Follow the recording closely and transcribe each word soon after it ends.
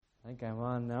think I'm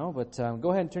on now, but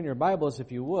go ahead and turn your Bibles,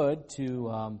 if you would,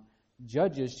 to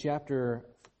Judges chapter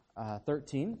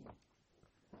 13.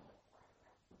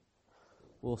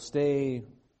 We'll stay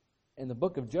in the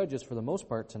book of Judges for the most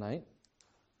part tonight.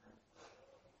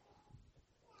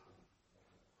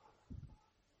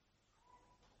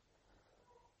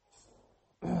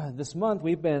 This month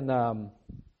we've been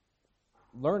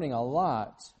learning a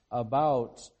lot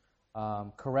about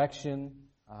correction,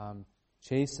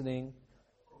 chastening,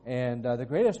 and the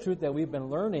greatest truth that we've been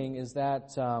learning is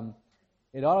that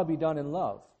it ought to be done in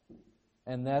love.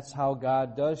 And that's how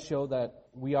God does show that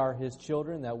we are His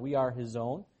children, that we are His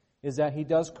own, is that He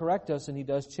does correct us and He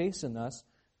does chasten us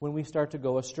when we start to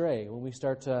go astray, when we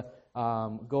start to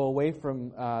go away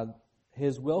from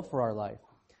His will for our life.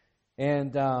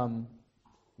 And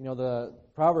the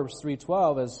Proverbs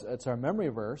 3:12, as it's our memory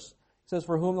verse, says,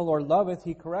 "For whom the Lord loveth,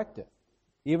 He correcteth,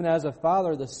 even as a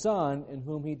father the son in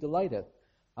whom He delighteth."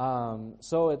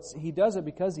 So He does it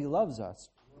because He loves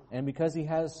us, and because He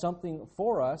has something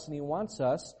for us, and He wants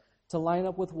us to line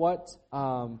up with what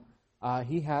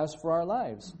He has for our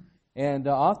lives. And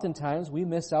oftentimes we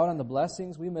miss out on the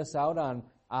blessings, we miss out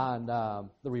on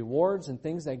the rewards and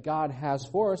things that God has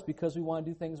for us because we want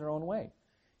to do things our own way.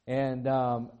 And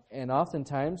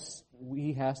oftentimes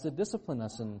He has to discipline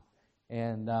us,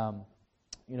 and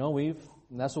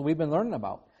that's what we've been learning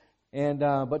about. And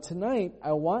but tonight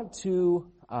I want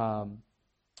to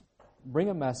bring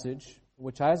a message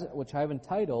which I've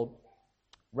entitled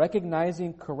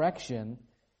 "Recognizing Correction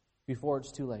Before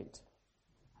It's Too Late."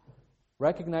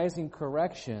 Recognizing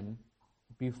correction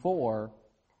before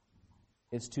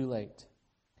it's too late.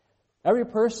 Every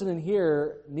person in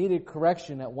here needed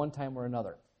correction at one time or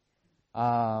another.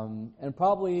 And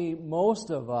probably most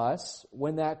of us,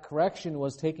 when that correction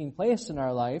was taking place in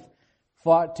our life,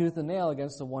 fought tooth and nail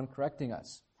against the one correcting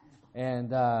us.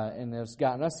 And it's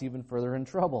gotten us even further in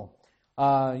trouble.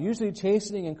 Usually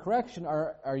chastening and correction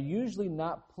are usually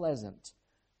not pleasant.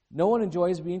 No one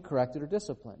enjoys being corrected or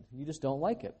disciplined. You just don't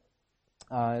like it.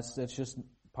 It's just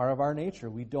part of our nature.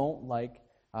 We don't like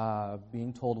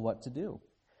being told what to do.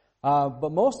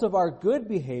 But most of our good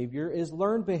behavior is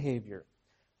learned behavior.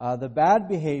 The bad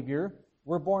behavior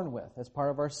we're born with as part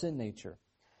of our sin nature.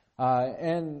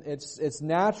 And it's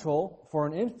natural for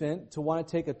an infant to want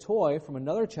to take a toy from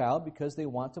another child because they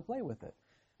want to play with it.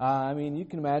 You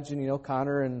can imagine,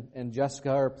 Connor and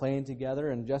Jessica are playing together,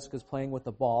 and Jessica's playing with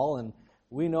the ball, and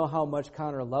we know how much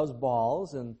Connor loves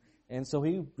balls, and so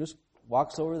he just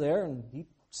walks over there and he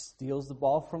steals the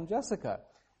ball from Jessica.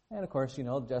 And of course,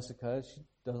 Jessica, she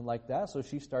doesn't like that, so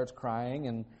she starts crying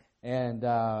and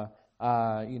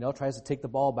tries to take the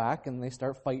ball back, and they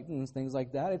start fighting and things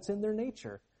like that. It's in their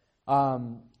nature.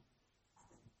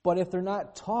 But if they're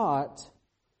not taught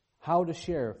how to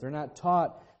share, if they're not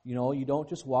taught, you don't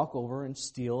just walk over and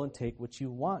steal and take what you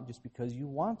want just because you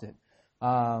want it.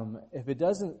 If it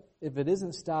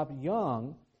isn't stopped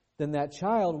young, then that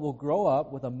child will grow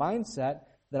up with a mindset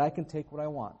that I can take what I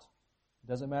want. It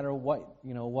doesn't matter what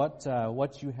you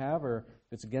have, or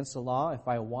if it's against the law. If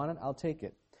I want it, I'll take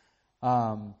it.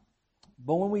 But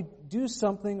when we do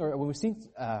something, or when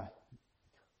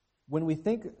we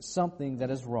think something that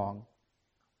is wrong,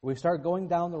 we start going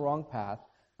down the wrong path,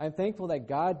 I'm thankful that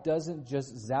God doesn't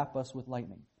just zap us with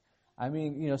lightning. As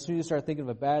soon as you start thinking of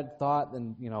a bad thought,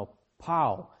 then,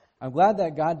 pow. I'm glad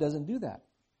that God doesn't do that.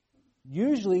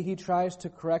 Usually He tries to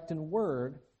correct in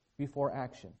word before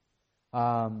action.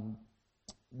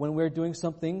 When we're doing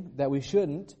something that we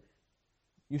shouldn't,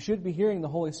 you should be hearing the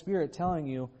Holy Spirit telling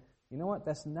you, you know what,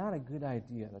 that's not a good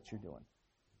idea that you're doing.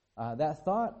 That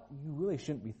thought, you really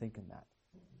shouldn't be thinking that.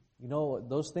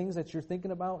 Those things that you're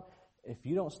thinking about, if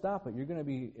you don't stop it,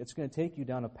 it's going to take you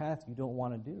down a path you don't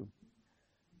want to do.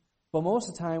 But most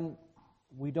of the time,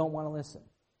 we don't want to listen.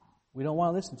 We don't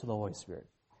want to listen to the Holy Spirit.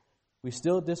 We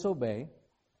still disobey,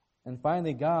 and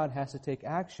finally God has to take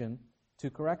action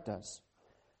to correct us.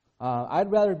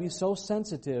 I'd rather be so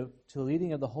sensitive to the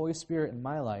leading of the Holy Spirit in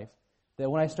my life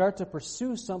that when I start to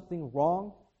pursue something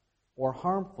wrong or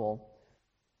harmful,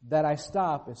 that I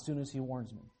stop as soon as He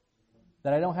warns me.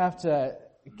 That I don't have to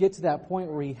get to that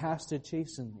point where He has to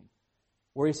chasten me.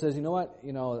 Where He says, you know what,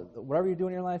 whatever you're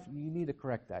doing in your life, you need to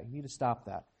correct that. You need to stop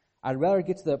that. I'd rather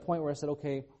get to that point where I said,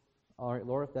 okay, all right,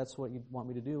 Lord, if that's what you want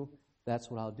me to do, that's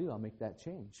what I'll do. I'll make that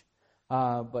change.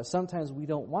 But sometimes we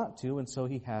don't want to, and so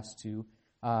He has to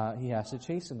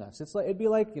chasten us. It'd be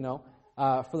like,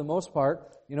 for the most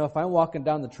part, if I'm walking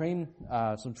down the train,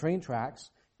 some train tracks,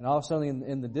 and all of a sudden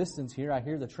in the distance here, I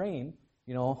hear the train,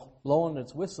 blowing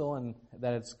its whistle and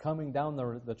that it's coming down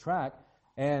the track,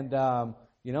 and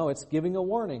It's giving a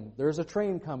warning. There's a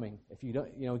train coming. If you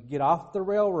don't, get off the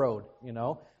railroad,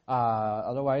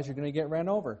 otherwise you're going to get ran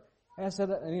over. And I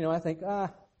said, I think,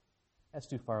 that's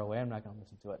too far away. I'm not going to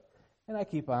listen to it. And I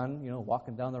keep on,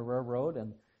 walking down the railroad,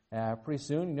 and pretty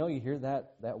soon, you hear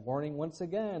that warning once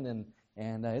again,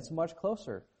 and it's much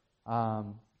closer.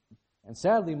 And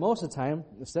sadly, most of the time,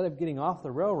 instead of getting off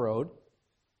the railroad,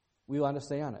 we want to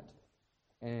stay on it.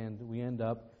 And we end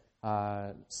up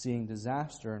seeing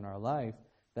disaster in our life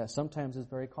that sometimes is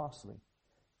very costly.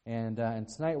 And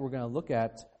tonight we're going to look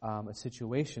at a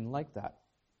situation like that.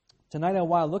 Tonight I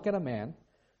want to look at a man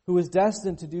who was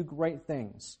destined to do great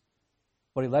things,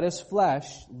 but he let his flesh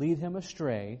lead him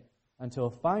astray until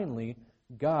finally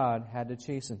God had to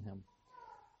chasten him.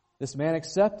 This man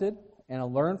accepted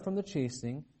and learned from the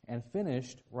chastening and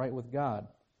finished right with God.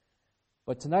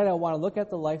 But tonight I want to look at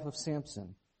the life of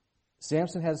Samson.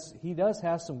 Samson does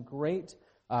have some great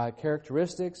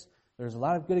characteristics. There's a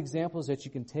lot of good examples that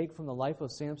you can take from the life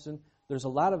of Samson. There's a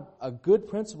lot of good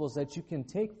principles that you can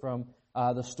take from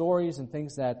the stories and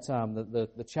things that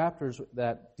the chapters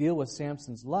that deal with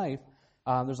Samson's life.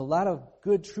 There's a lot of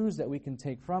good truths that we can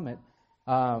take from it.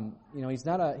 He's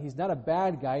not a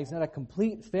bad guy. He's not a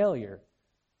complete failure,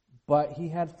 but he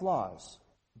had flaws,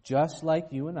 just like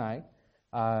you and I.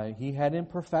 He had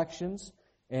imperfections.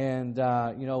 And,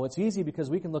 it's easy because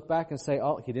we can look back and say,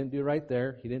 oh, he didn't do it right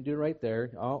there. He didn't do it right there.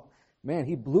 Oh, man,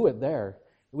 he blew it there.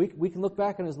 We can look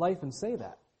back on his life and say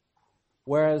that.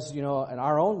 Whereas, in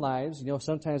our own lives,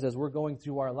 sometimes as we're going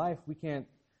through our life, we can't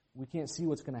see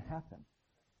what's going to happen.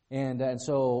 And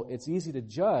so it's easy to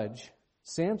judge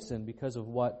Samson because of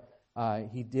what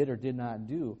he did or did not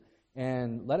do.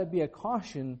 And let it be a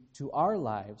caution to our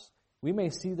lives. We may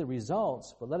see the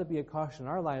results, but let it be a caution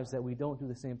in our lives that we don't do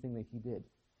the same thing that he did.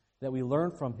 That we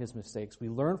learn from his mistakes. We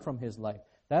learn from his life.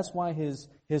 That's why his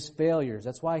failures.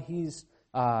 That's why his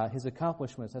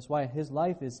accomplishments. That's why his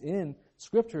life is in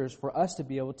Scriptures for us to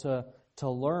be able to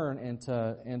learn and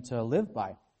to live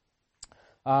by.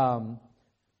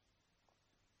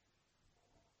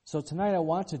 So tonight I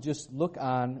want to just look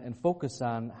on and focus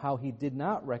on how he did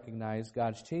not recognize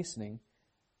God's chastening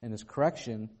and his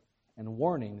correction and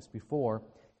warnings before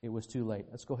it was too late.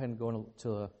 Let's go ahead and go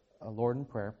to a Lord in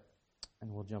prayer,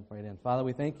 and we'll jump right in. Father,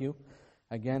 we thank you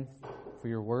again for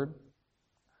your word.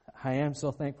 I am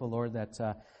so thankful, Lord, that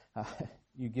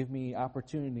you give me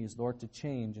opportunities, Lord, to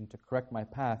change and to correct my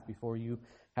path before you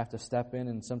have to step in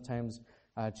and sometimes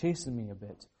chasten me a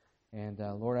bit. And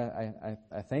Lord,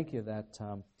 I thank you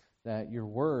that your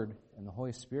word and the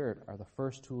Holy Spirit are the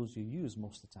first tools you use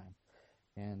most of the time.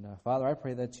 And Father, I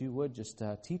pray that you would just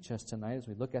teach us tonight as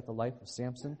we look at the life of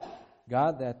Samson.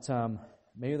 God, that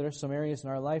maybe there's some areas in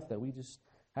our life that we just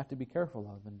have to be careful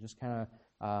of and just kind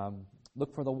of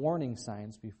look for the warning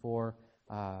signs before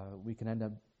we can end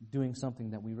up doing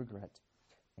something that we regret.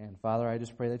 And Father, I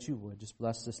just pray that you would just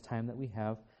bless this time that we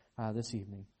have this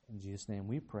evening. In Jesus' name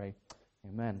we pray.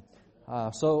 Amen.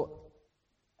 So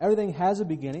everything has a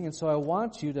beginning, and so I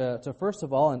want you to first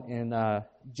of all, in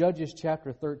Judges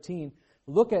chapter 13,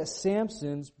 look at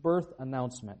Samson's birth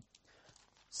announcement.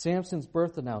 Samson's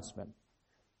birth announcement.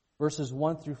 Verses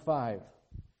 1 through 5.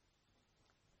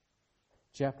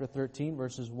 Chapter 13,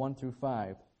 verses 1 through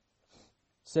 5. It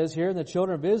says here, the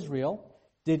children of Israel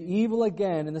did evil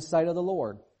again in the sight of the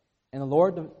Lord, and the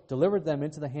Lord delivered them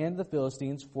into the hand of the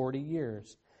Philistines 40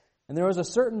 years. And there was a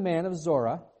certain man of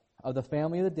Zorah, of the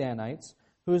family of the Danites,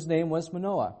 whose name was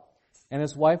Manoah, and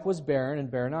his wife was barren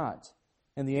and bare not.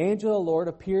 And the angel of the Lord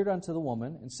appeared unto the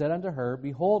woman, and said unto her,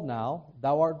 Behold now,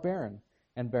 thou art barren,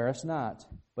 and bearest not,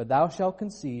 but thou shalt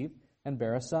conceive, and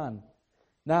bear a son.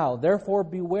 Now therefore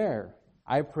beware,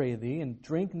 I pray thee, and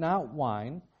drink not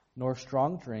wine, nor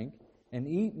strong drink, and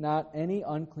eat not any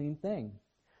unclean thing.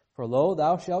 For lo,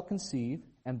 thou shalt conceive,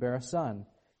 and bear a son,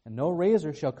 and no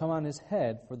razor shall come on his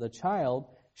head, for the child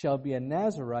shall be a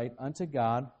Nazarite unto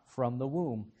God from the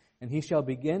womb, and he shall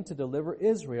begin to deliver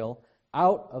Israel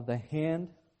out of the hand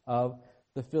of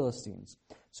the Philistines.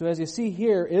 So as you see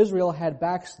here, Israel had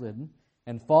backslidden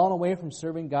and fallen away from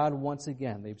serving God once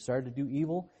again. They've started to do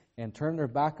evil and turn their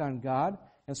back on God.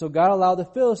 And so God allowed the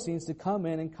Philistines to come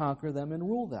in and conquer them and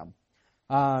rule them.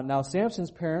 Now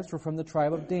Samson's parents were from the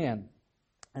tribe of Dan,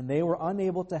 and they were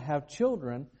unable to have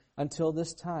children until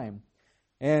this time.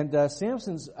 And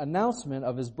Samson's announcement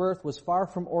of his birth was far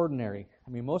from ordinary.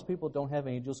 I mean, most people don't have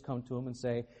angels come to him and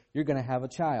say, you're going to have a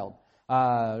child.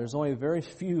 There's only very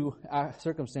few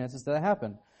circumstances that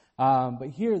happen. But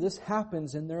here, this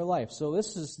happens in their life. So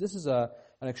this is an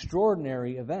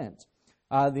extraordinary event.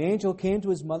 The angel came to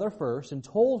his mother first and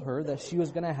told her that she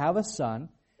was going to have a son,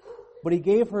 but he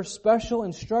gave her special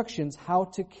instructions how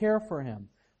to care for him.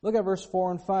 Look at verse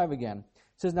 4 and 5 again.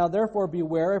 It says, Now therefore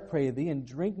beware, I pray thee, and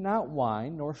drink not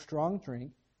wine, nor strong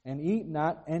drink, and eat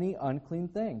not any unclean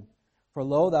thing. For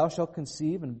lo, thou shalt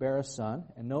conceive and bear a son,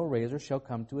 and no razor shall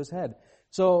come to his head.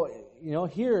 So,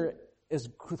 here is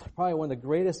probably one of the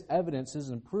greatest evidences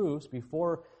and proofs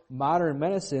before modern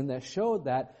medicine that showed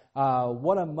that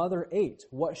what a mother ate,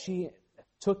 what she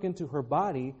took into her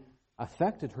body,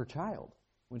 affected her child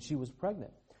when she was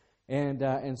pregnant.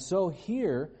 And so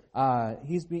here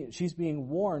she's being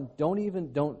warned: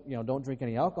 don't drink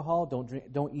any alcohol,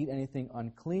 don't eat anything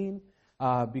unclean,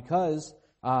 because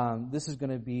this is going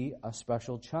to be a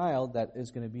special child that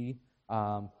is going to be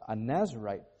a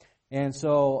Nazarite. And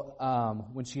so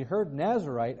when she heard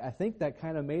Nazarite, I think that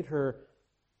kind of made her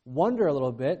wonder a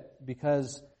little bit,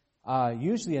 because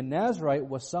usually a Nazarite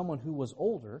was someone who was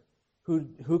older,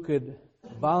 who could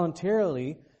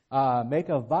voluntarily make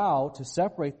a vow to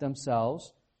separate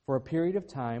themselves for a period of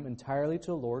time entirely to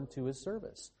the Lord and to His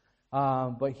service.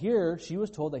 But here she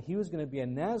was told that he was going to be a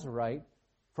Nazarite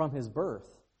from his birth.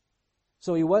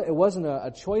 So it wasn't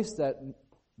a choice that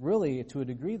really, to a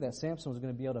degree, that Samson was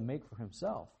going to be able to make for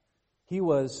himself.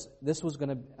 This was going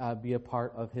to be a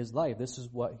part of his life. This is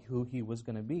who he was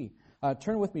going to be.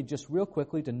 Turn with me just real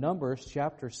quickly to Numbers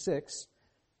chapter 6,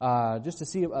 just to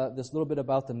see this little bit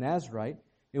about the Nazarite.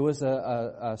 It was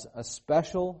a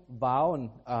special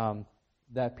vow and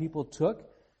that people took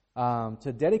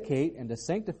to dedicate and to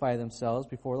sanctify themselves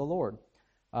before the Lord.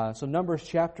 So Numbers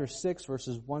chapter 6,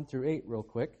 verses 1 through 8 real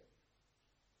quick.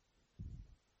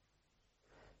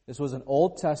 This was an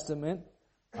Old Testament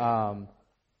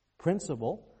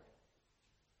principle.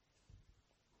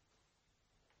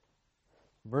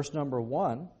 Verse number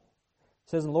 1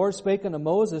 says, And the Lord spake unto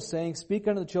Moses, saying, Speak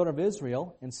unto the children of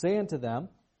Israel, and say unto them,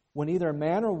 When either a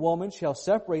man or woman shall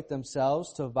separate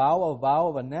themselves to vow a vow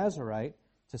of a Nazarite,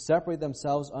 to separate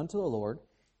themselves unto the Lord,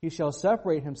 he shall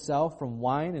separate himself from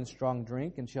wine and strong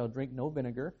drink, and shall drink no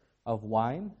vinegar of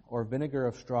wine, or vinegar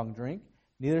of strong drink,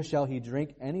 neither shall he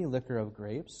drink any liquor of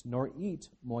grapes, nor eat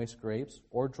moist grapes,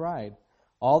 or dried.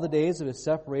 All the days of his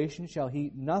separation shall he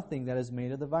eat nothing that is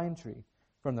made of the vine tree,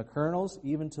 from the kernels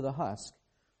even to the husk.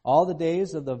 All the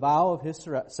days of the vow of his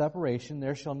separation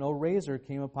there shall no razor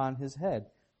come upon his head,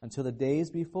 until the days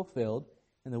be fulfilled,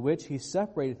 in the which he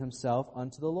separated himself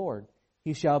unto the Lord.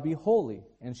 He shall be holy,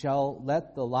 and shall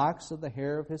let the locks of the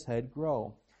hair of his head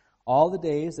grow. All the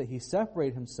days that he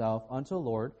separate himself unto the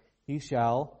Lord, he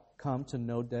shall come at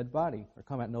no dead body.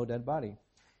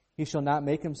 He shall not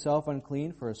make himself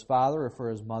unclean for his father or for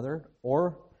his mother,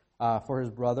 or for his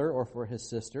brother or for his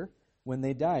sister, when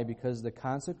they die, because the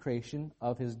consecration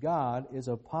of his God is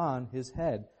upon his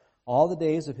head. All the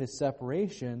days of his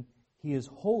separation he is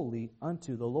holy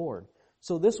unto the Lord.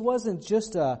 So this wasn't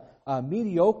just a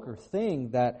mediocre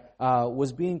thing that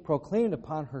was being proclaimed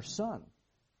upon her son.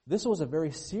 This was a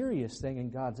very serious thing in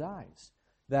God's eyes.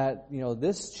 That,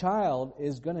 this child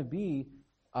is going to be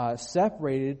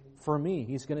separated for me.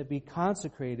 He's going to be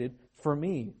consecrated for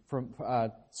me,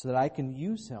 so that I can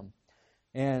use him.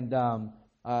 And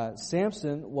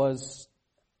Samson was,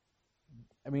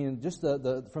 just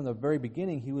from the very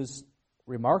beginning, he was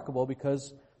remarkable,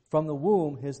 because from the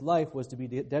womb, his life was to be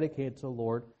dedicated to the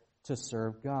Lord to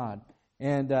serve God.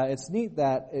 And it's neat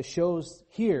that it shows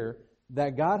here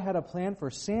that God had a plan for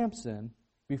Samson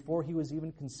before he was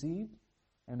even conceived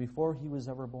and before he was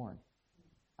ever born.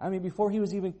 Before he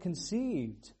was even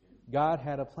conceived, God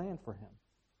had a plan for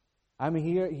him.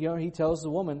 He tells the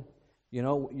woman,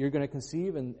 you're going to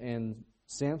conceive, and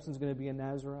Samson's going to be a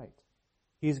Nazarite.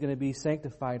 He's going to be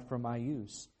sanctified for my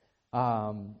use.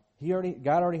 God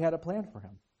already had a plan for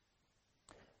him.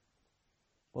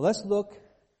 Well, let's look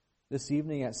this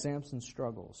evening at Samson's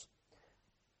struggles.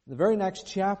 The very next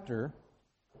chapter,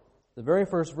 the very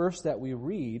first verse that we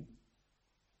read,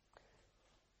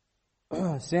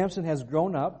 Samson has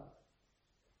grown up,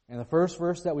 and the first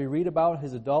verse that we read about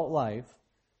his adult life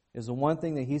is the one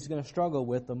thing that he's going to struggle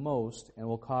with the most and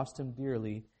will cost him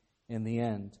dearly in the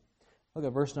end. Look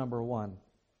at verse number 1.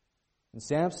 And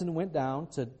Samson went down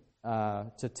to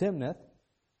Timnath,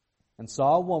 and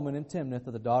saw a woman in Timnath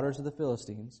of the daughters of the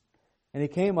Philistines. And he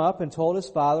came up and told his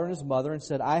father and his mother, and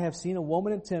said, I have seen a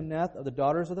woman in Timnath of the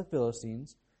daughters of the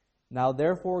Philistines. Now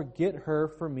therefore get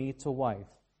her for me to wife.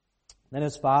 Then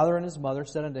his father and his mother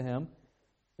said unto him,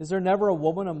 Is there never a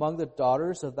woman among the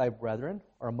daughters of thy brethren,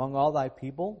 or among all thy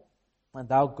people, and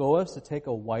thou goest to take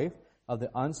a wife of the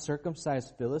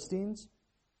uncircumcised Philistines?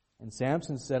 And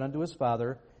Samson said unto his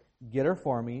father, Get her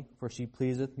for me, for she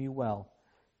pleaseth me well.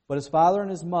 But his father and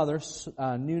his mother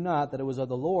knew not that it was of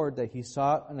the Lord that he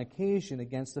sought an occasion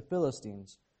against the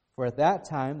Philistines. For at that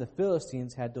time the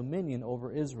Philistines had dominion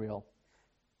over Israel.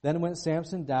 Then went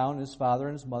Samson down, his father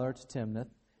and his mother, to Timnath,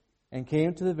 and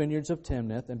came to the vineyards of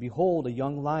Timnath, and behold, a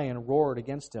young lion roared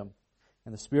against him.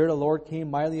 And the Spirit of the Lord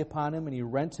came mightily upon him, and he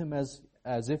rent him as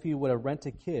if he would have rent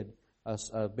a kid,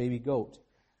 a baby goat.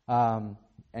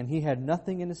 And he had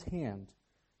nothing in his hand,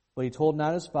 but he told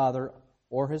not his father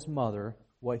or his mother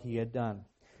what he had done.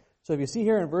 So if you see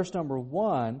here in verse number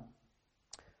 1,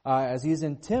 as he's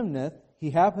in Timnath, he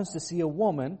happens to see a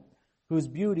woman whose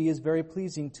beauty is very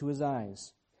pleasing to his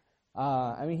eyes.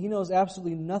 He knows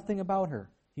absolutely nothing about her.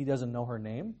 He doesn't know her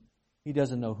name. He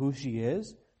doesn't know who she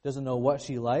is. Doesn't know what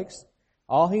she likes.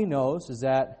 All he knows is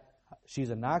that she's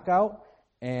a knockout,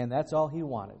 and that's all he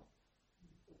wanted.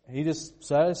 He just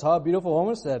saw a beautiful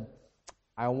woman, said,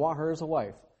 I want her as a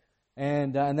wife.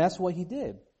 And that's what he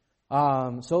did.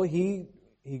 So he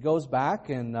goes back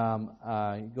and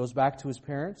he goes back to his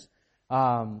parents.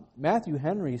 Matthew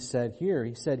Henry said here,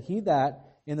 he said, he that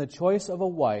in the choice of a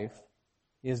wife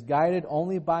is guided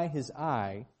only by his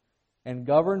eye and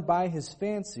governed by his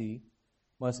fancy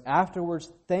must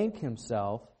afterwards thank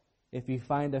himself if he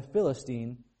find a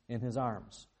Philistine in his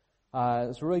arms.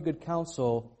 It's really good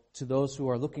counsel to those who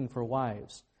are looking for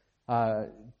wives.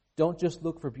 Don't just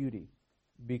look for beauty,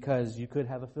 because you could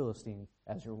have a Philistine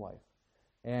as your wife.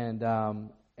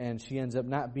 And she ends up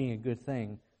not being a good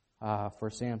thing for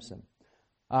Samson.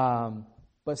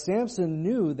 But Samson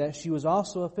knew that she was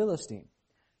also a Philistine.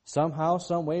 Somehow,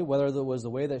 some way, whether it was the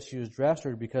way that she was dressed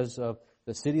or because of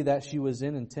the city that she was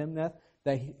in Timnath,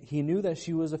 that he knew that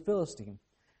she was a Philistine.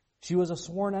 She was a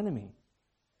sworn enemy.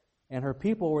 And her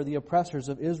people were the oppressors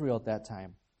of Israel at that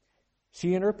time.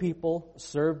 She and her people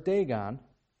served Dagon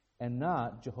and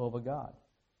not Jehovah God.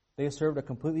 They served a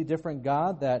completely different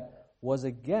God that was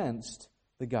against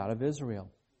the God of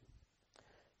Israel.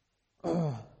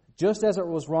 Just as it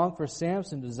was wrong for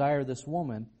Samson to desire this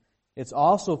woman, it's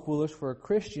also foolish for a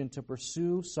Christian to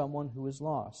pursue someone who is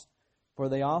lost, for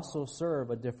they also serve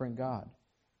a different God.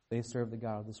 They serve the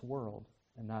God of this world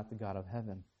and not the God of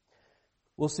heaven.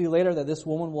 We'll see later that this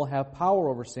woman will have power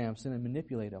over Samson and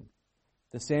manipulate him.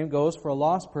 The same goes for a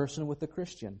lost person with the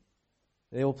Christian.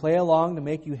 They will play along to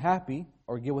make you happy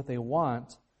or get what they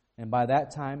want, and by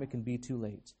that time it can be too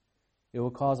late. It will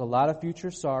cause a lot of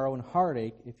future sorrow and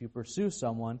heartache if you pursue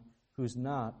someone who's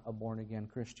not a born-again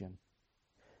Christian.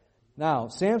 Now,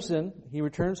 Samson, he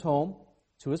returns home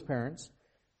to his parents,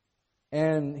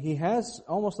 and he has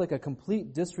almost like a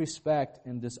complete disrespect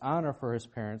and dishonor for his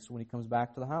parents when he comes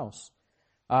back to the house.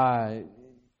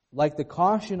 Like the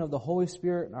caution of the Holy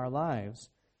Spirit in our lives,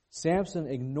 Samson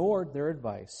ignored their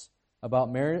advice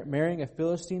about marrying a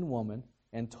Philistine woman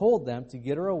and told them to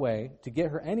get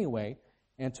her anyway,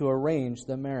 and to arrange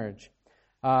the marriage.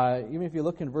 Even if you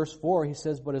look in verse 4, he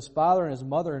says, but his father and his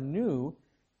mother knew,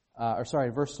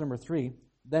 verse number 3,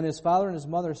 then his father and his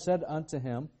mother said unto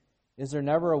him, is there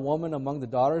never a woman among the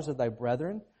daughters of thy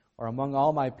brethren, or among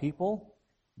all my people,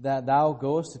 that thou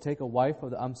goest to take a wife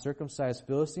of the uncircumcised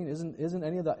Philistine? Isn't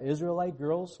any of the Israelite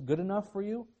girls good enough for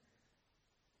you?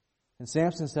 And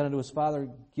Samson said unto his father,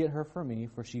 get her for me,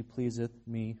 for she pleaseth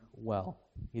me well.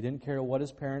 He didn't care what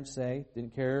his parents say,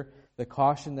 didn't care the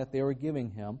caution that they were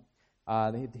giving him.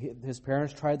 His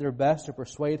parents tried their best to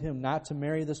persuade him not to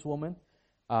marry this woman,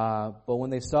 but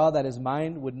when they saw that his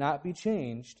mind would not be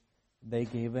changed, they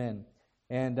gave in.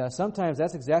 And sometimes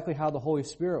that's exactly how the Holy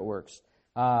Spirit works.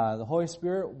 The Holy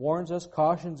Spirit warns us,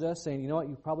 cautions us, saying, you know what,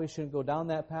 you probably shouldn't go down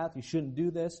that path, you shouldn't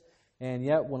do this, and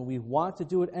yet when we want to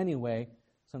do it anyway,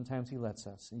 sometimes He lets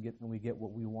us, and we get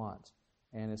what we want.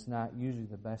 And it's not usually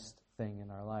the best thing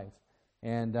in our life.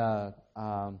 And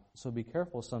so be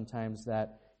careful sometimes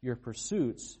that your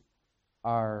pursuits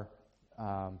are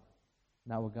not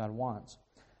what God wants.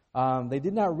 They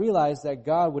did not realize that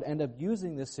God would end up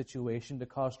using this situation to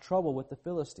cause trouble with the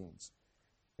Philistines.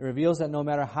 It reveals that no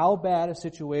matter how bad a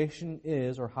situation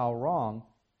is or how wrong,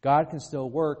 God can still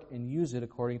work and use it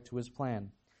according to His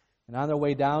plan. And on their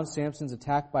way down, Samson's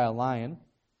attacked by a lion,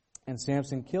 and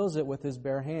Samson kills it with his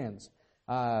bare hands.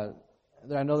 I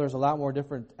know there's a lot more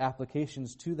different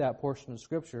applications to that portion of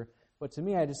Scripture, but to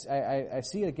me, I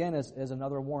see it again as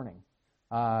another warning.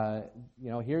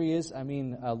 Here he is,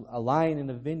 a lion in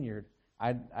a vineyard.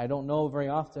 I don't know very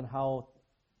often how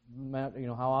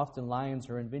often lions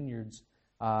are in vineyards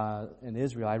in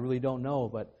Israel. I really don't know,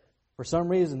 but for some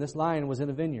reason this lion was in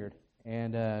a vineyard,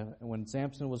 and when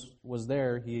Samson was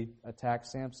there, he attacked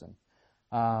Samson.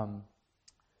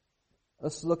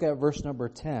 Let's look at verse number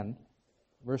 10.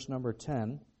 Verse number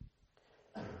 10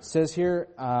 says here,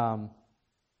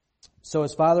 so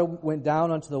his father went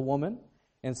down unto the woman,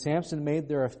 and Samson made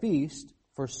there a feast,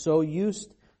 for so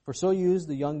used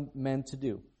the young men to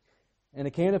do. And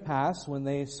it came to pass, when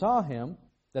they saw him,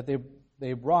 that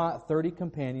they brought 30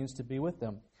 companions to be with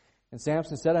them. And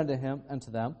Samson said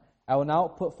unto them, I will now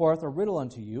put forth a riddle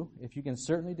unto you. If you can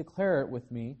certainly declare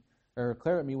it me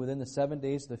within the 7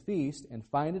 days of the feast, and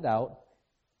find it out,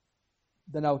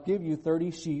 then I'll give you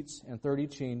 30 sheets and 30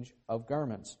 change of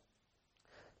garments.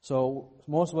 So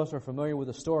most of us are familiar with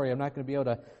the story. I'm not going to be able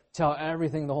to tell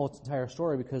everything, the whole entire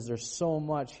story, because there's so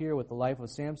much here with the life of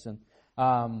Samson.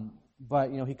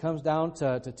 But he comes down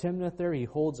to Timnath there. He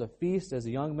holds a feast, as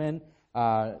the young men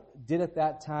did at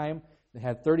that time. They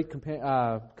had 30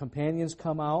 companions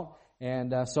come out,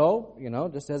 and so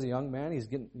just as a young man, he's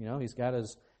got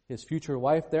his future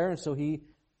wife there, and so he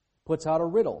puts out a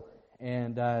riddle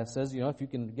and says, if you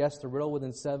can guess the riddle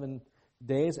within 7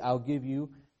 days, I'll give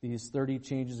you these 30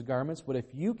 changes of garments. But if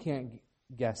you can't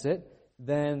guess it,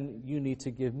 then you need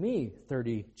to give me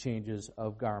 30 changes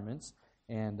of garments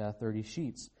and 30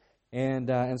 sheets.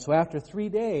 And so after 3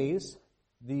 days,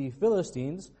 the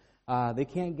Philistines, they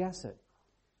can't guess it.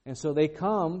 And so they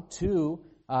come to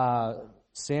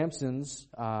Samson's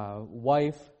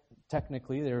wife,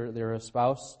 technically, they're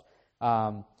espoused,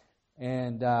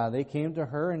 and they came to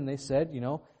her and they said,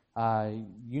 you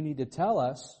need to tell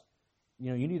us,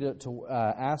 you need to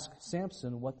ask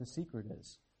Samson what the secret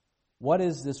is. What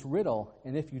is this riddle?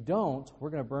 And if you don't, we're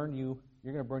going to burn you.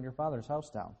 You're going to burn your father's house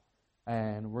down,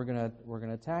 and we're going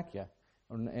to attack you.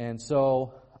 And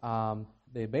so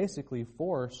they basically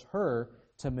force her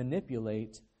to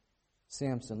manipulate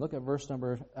Samson. Look at verse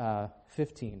number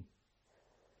 15.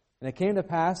 And it came to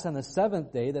pass on the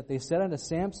 7th day that they said unto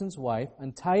Samson's wife,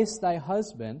 Entice thy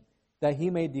husband, that he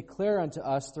may declare unto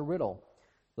us the riddle,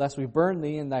 lest we burn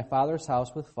thee in thy father's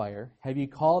house with fire. Have ye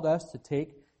called us to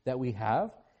take that we have?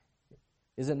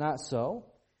 Is it not so?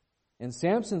 And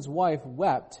Samson's wife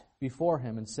wept before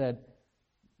him and said,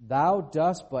 Thou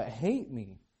dost but hate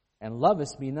me, and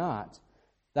lovest me not.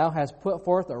 Thou hast put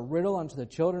forth a riddle unto the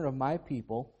children of my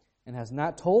people, and hast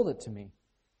not told it to me.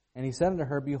 And he said unto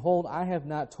her, Behold, I have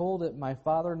not told it my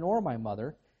father nor my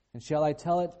mother, and shall I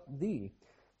tell it thee?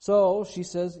 So she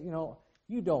says,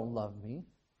 you don't love me.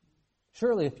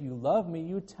 Surely if you love me,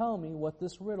 you tell me what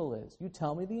this riddle is. You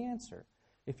tell me the answer.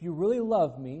 If you really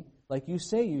love me, like you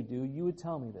say you do, you would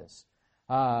tell me this.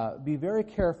 Be very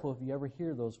careful if you ever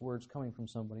hear those words coming from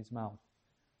somebody's mouth,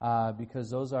 because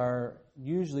those are,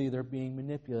 usually they're being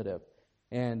manipulative.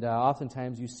 And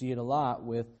oftentimes you see it a lot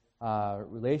with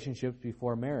relationships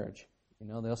before marriage.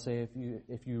 They'll say,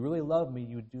 if you really love me,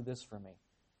 you would do this for me.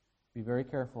 Be very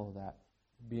careful of that.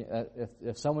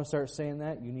 If someone starts saying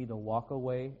that, you need to walk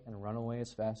away and run away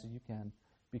as fast as you can,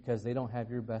 because they don't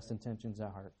have your best intentions at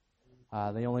heart.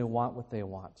 They only want what they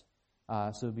want.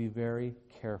 So be very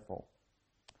careful.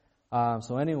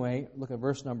 So anyway, look at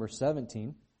verse number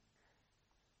 17.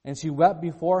 And she wept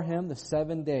before him the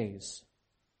 7 days,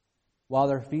 while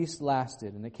their feast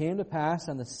lasted. And it came to pass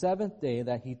on the 7th day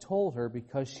that he told her,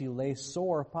 because she lay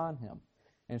sore upon him.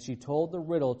 And she told the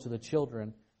riddle to the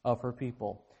children of her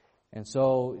people. And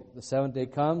so the 7th day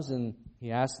comes, and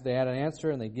he asks if they had an answer,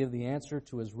 and they give the answer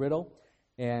to his riddle.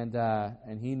 And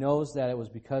he knows that it was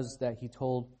because that he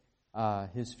told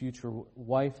his future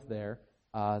wife there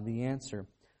the answer.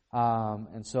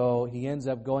 And so he ends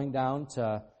up going down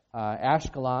to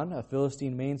Ashkelon, a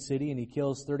Philistine main city, and he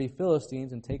kills 30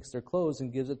 Philistines and takes their clothes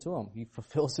and gives it to them. He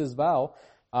fulfills his vow.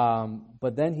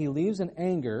 But then he leaves in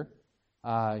anger.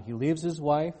 He leaves his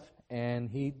wife, and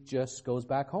he just goes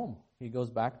back home. He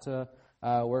goes back to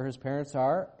where his parents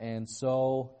are, and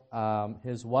so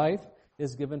his wife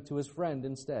is given to his friend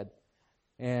instead.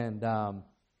 And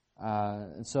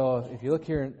so if you look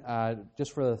here,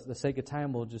 just for the sake of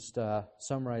time, we'll just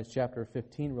summarize chapter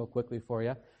 15 real quickly for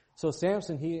you. So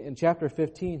Samson, in chapter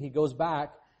 15, he goes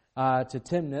back to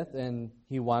Timnath, and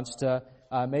he wants to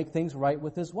make things right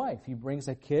with his wife. He brings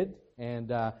a kid,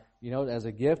 and as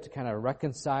a gift to kind of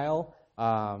reconcile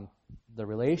the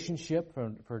relationship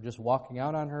for just walking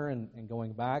out on her and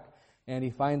going back. And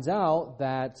he finds out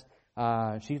that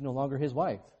she's no longer his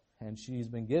wife, and she's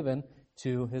been given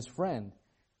to his friend.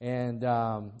 And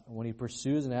when he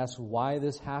pursues and asks why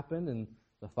this happened, and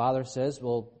the father says,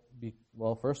 well,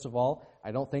 first of all,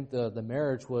 I don't think the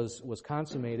marriage was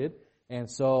consummated, and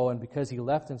because he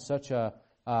left in such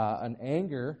an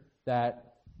anger that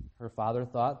her father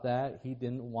thought that he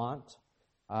didn't want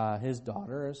his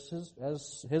daughter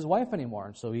as his wife anymore,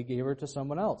 and so he gave her to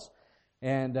someone else.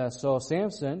 And so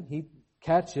Samson, he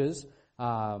catches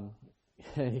a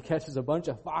bunch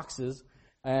of foxes,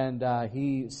 and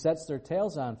he sets their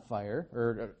tails on fire,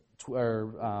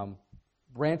 or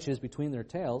branches between their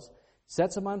tails,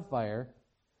 sets them on fire,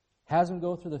 has them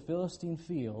go through the Philistine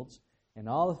fields, and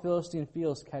all the Philistine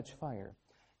fields catch fire.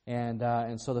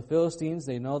 And so the Philistines,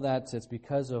 they know that it's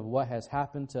because of what has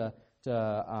happened to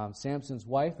Samson's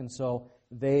wife, and so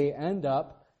they end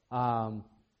up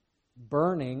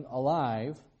burning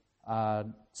alive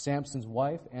Samson's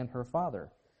wife and her father.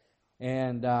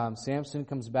 And Samson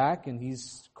comes back, and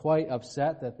he's quite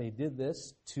upset that they did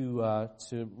this to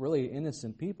really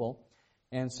innocent people.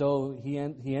 And so he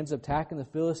ends up attacking the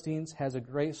Philistines, has a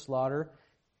great slaughter.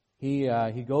 He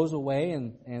goes away,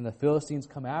 and the Philistines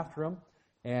come after him.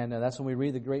 And that's when we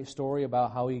read the great story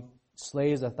about how he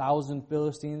slays 1,000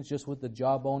 Philistines just with the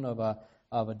jawbone of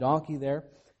a donkey there.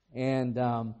 And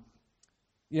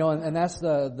and that's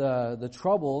the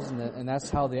troubles, and that's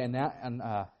how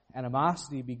the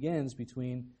animosity begins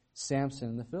between Samson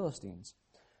and the Philistines.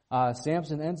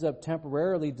 Samson ends up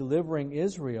temporarily delivering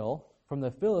Israel from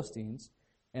the Philistines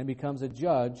and becomes a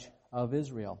judge of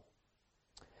Israel.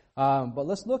 But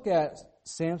let's look at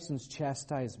Samson's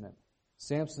chastisement.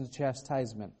 Samson's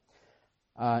chastisement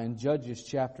in Judges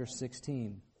chapter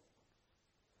 16.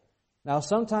 Now,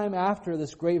 sometime after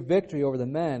this great victory over the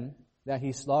men that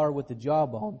he slaughtered with the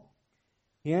jawbone,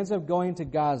 he ends up going to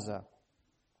Gaza.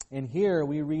 And here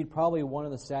we read probably one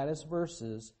of the saddest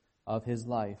verses of his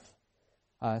life.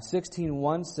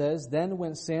 16:1 says, "Then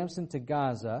went Samson to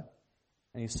Gaza,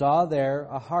 and he saw there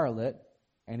a harlot,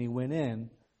 and he went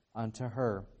in unto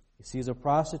her." He sees a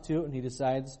prostitute, and he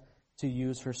decides to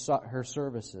use her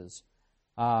services.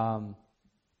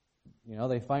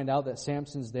 They find out that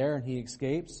Samson's there, and he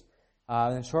escapes.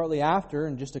 And shortly after,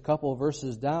 and just a couple of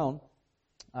verses down,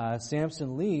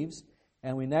 Samson leaves,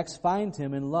 and we next find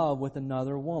him in love with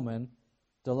another woman,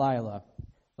 Delilah.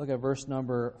 Look at verse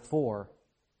number 4.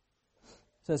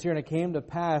 It says here, "And it came to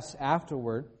pass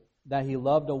afterward that he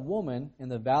loved a woman in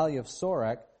the valley of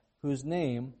Sorek, whose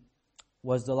name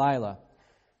was Delilah.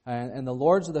 And the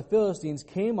lords of the Philistines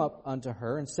came up unto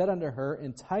her, and said unto her,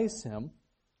 Entice him,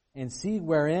 and see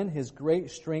wherein his great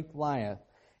strength lieth,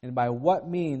 and by what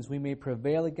means we may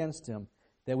prevail against him,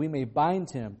 that we may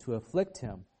bind him to afflict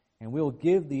him. And we will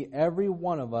give thee every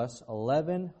one of us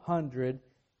 1,100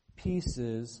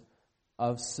 pieces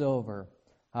of silver."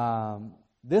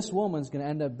 This woman's going to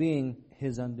end up being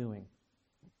his undoing.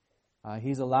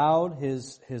 He's allowed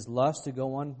his lust to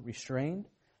go unrestrained.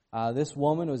 This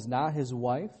woman was not his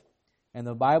wife, and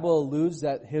the Bible alludes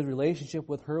that his relationship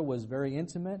with her was very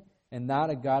intimate and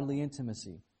not a godly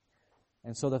intimacy.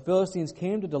 And so the Philistines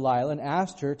came to Delilah and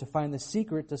asked her to find the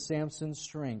secret to Samson's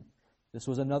strength. This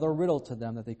was another riddle to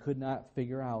them that they could not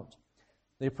figure out.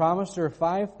 They promised her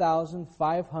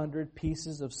 5,500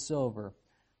 pieces of silver,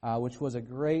 which was a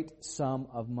great sum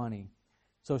of money.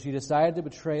 So she decided to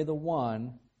betray the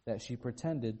one that she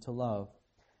pretended to love.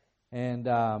 And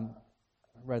I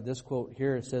read this quote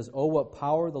here. It says, "Oh, what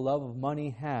power the love of money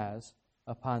has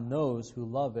upon those who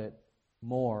love it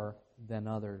more than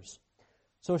others."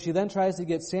 So she then tries to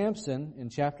get Samson in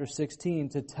chapter 16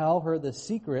 to tell her the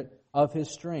secret of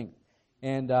his strength.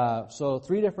 And so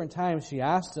 3 different times she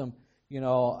asked him,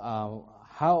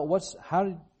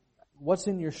 what's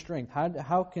in your strength?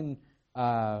 How can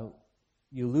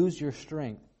you lose your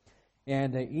strength?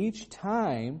 And each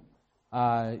time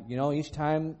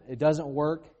it doesn't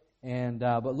work. And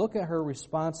but look at her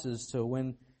responses to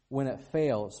when it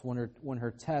fails, when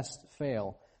her tests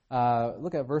fail.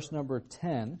 Look at verse number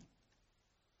 10.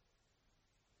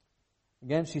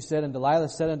 Again, she said, "And Delilah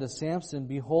said unto Samson,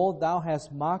 Behold, thou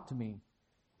hast mocked me,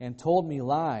 and told me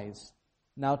lies.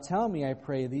 Now tell me, I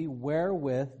pray thee,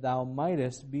 wherewith thou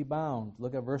mightest be bound."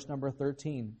 Look at verse number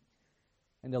 13.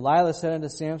 "And Delilah said unto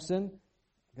Samson,"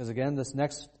 because again, this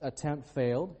next attempt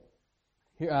failed,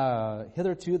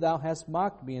 "Hitherto thou hast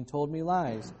mocked me and told me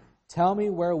lies. Tell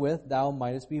me wherewith thou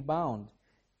mightest be bound.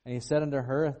 And he said unto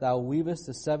her, If thou weavest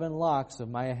the 7 locks of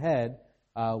my head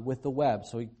with the web."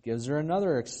 So he gives her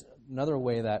another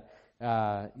way that,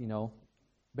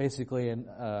 basically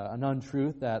an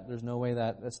untruth, that there's no way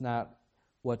that's not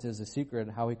what is the secret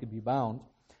and how he could be bound.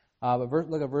 But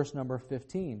look at verse number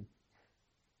 15.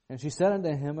 "And she said unto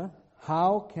him,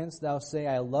 How canst thou say,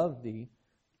 I love thee,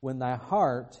 when thy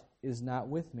heart is not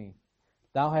with me?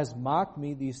 Thou hast mocked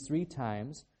me these 3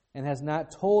 times, and hast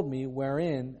not told me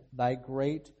wherein thy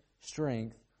great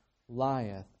strength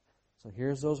lieth." So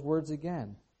here's those words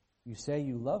again. You say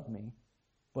you love me,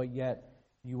 but yet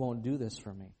you won't do this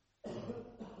for me.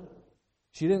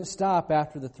 She didn't stop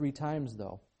after the 3 times,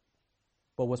 though,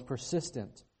 but was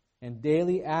persistent and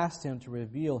daily asked him to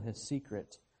reveal his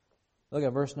secret. Look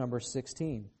at verse number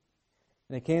 16.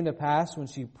 "And it came to pass, when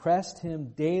she pressed him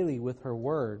daily with her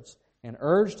words, and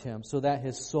urged him, so that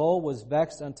his soul was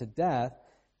vexed unto death,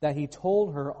 that he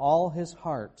told her all his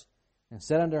heart, and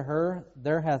said unto her,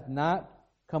 There hath not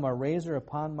come a razor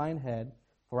upon mine head,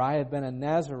 For I have been a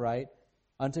Nazarite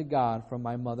unto God from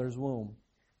my mother's womb.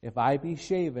 If I be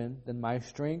shaven, then my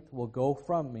strength will go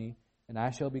from me, and I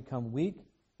shall become weak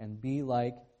and be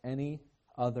like any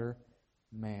other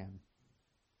man.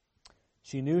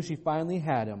 She knew she finally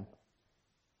had him,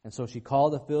 and so she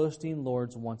called the Philistine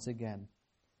lords once again.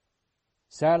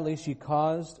 Sadly, she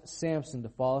caused Samson to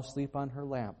fall asleep on her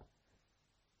lamp,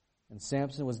 and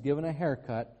Samson was given a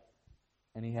haircut,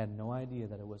 and he had no idea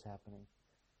that it was happening.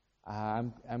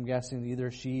 I'm guessing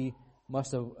either she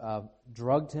must have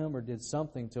drugged him or did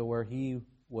something to where he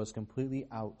was completely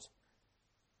out.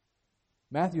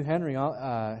 Matthew Henry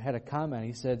had a comment.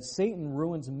 He said, Satan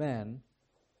ruins men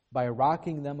by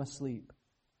rocking them asleep,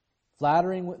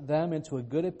 flattering them into a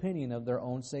good opinion of their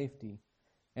own safety,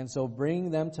 and so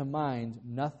bringing them to mind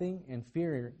nothing and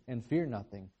fear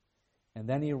nothing. And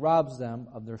then he robs them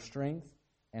of their strength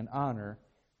and honor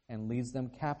and leads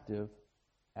them captive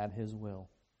at his will.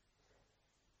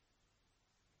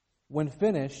 When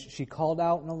finished, she called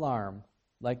out an alarm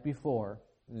like before.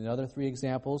 In the other three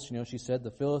examples, she said,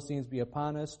 the Philistines be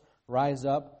upon us, rise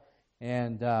up.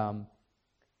 And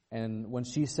when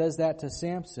she says that to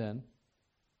Samson,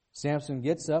 Samson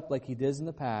gets up like he did in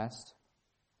the past,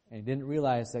 and he didn't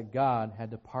realize that God had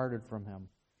departed from him.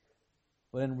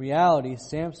 But in reality,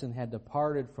 Samson had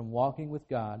departed from walking with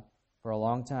God for a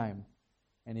long time,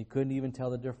 and he couldn't even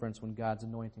tell the difference when God's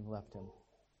anointing left him.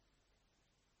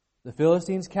 The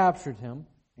Philistines captured him,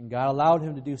 and God allowed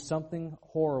him to do something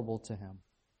horrible to him.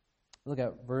 Look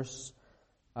at verse,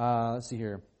 let's see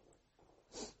here.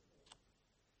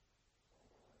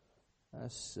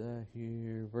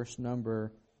 Verse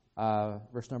number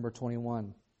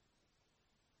 21.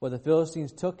 But the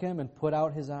Philistines took him and put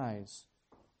out his eyes,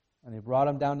 and they brought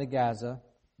him down to Gaza,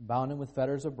 bound him with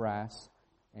fetters of brass,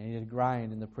 and he did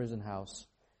grind in the prison house.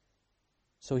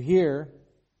 So here,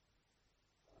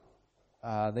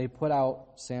 they put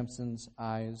out Samson's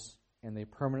eyes, and they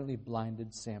permanently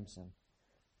blinded Samson.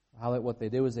 What they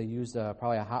did was they used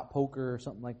probably a hot poker or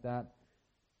something like that.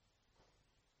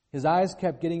 His eyes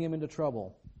kept getting him into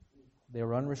trouble. They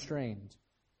were unrestrained.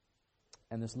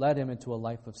 And this led him into a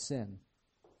life of sin.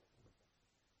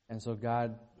 And so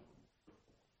God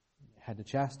had to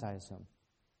chastise him,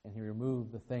 and he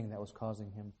removed the thing that was causing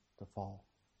him to fall.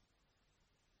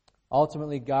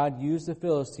 Ultimately, God used the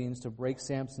Philistines to break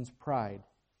Samson's pride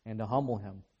and to humble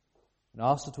him, and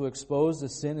also to expose the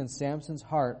sin in Samson's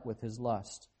heart with his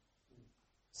lust.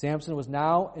 Samson was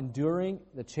now enduring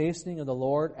the chastening of the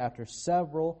Lord after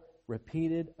several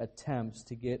repeated attempts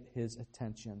to get his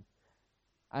attention.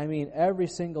 I mean, every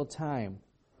single time,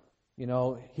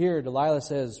 here Delilah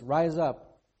says, rise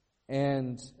up,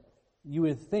 and you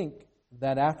would think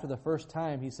that after the first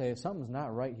time he'd say, something's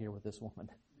not right here with this woman.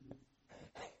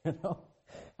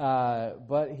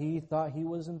 But he thought he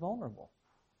was invulnerable.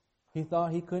 He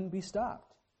thought he couldn't be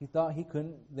stopped. He thought he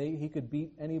could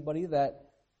beat anybody that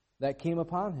came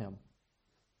upon him.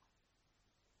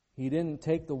 He didn't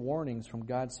take the warnings from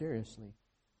God seriously.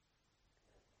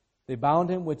 They bound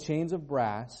him with chains of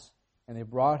brass, and they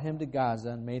brought him to Gaza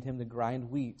and made him to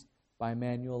grind wheat by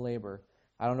manual labor.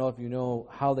 I don't know if you know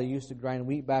how they used to grind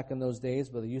wheat back in those days,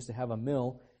 but they used to have a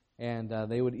mill, and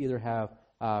they would either have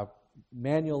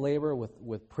manual labor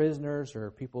with prisoners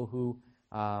or people who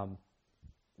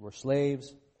were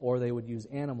slaves, or they would use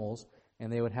animals,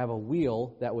 and they would have a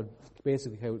wheel that would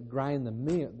basically grind the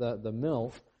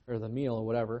meal or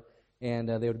whatever, and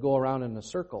they would go around in a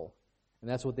circle. And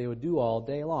that's what they would do all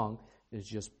day long, is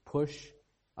just push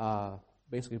a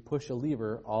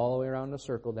lever all the way around a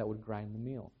circle that would grind the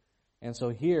meal. And so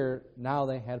here, now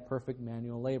they had perfect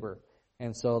manual labor.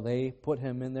 And so they put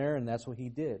him in there, and that's what he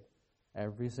did.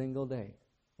 Every single day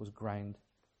was grind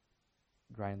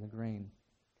the grain.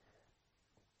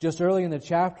 Just early in the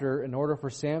chapter, in order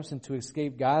for Samson to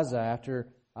escape Gaza after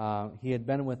he had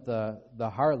been with the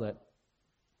harlot,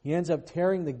 he ends up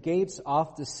tearing the gates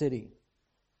off the city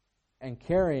and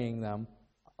carrying them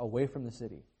away from the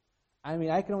city. I mean,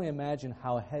 I can only imagine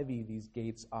how heavy these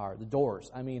gates are, the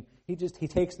doors. I mean, he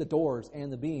takes the doors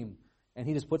and the beam, and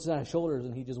he just puts it on his shoulders,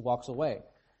 and he just walks away.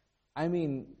 I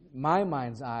mean, my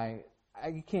mind's eye,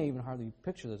 I can't even hardly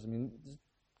picture this. I mean,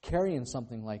 carrying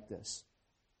something like this.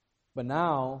 But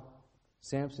now,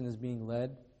 Samson is being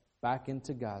led back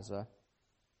into Gaza,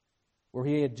 where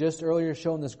he had just earlier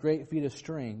shown this great feat of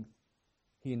strength.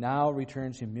 He now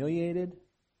returns humiliated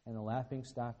and the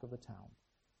laughingstock of the town.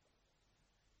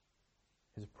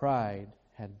 His pride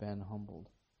had been humbled.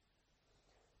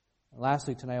 And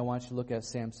lastly, tonight I want you to look at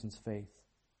Samson's faith.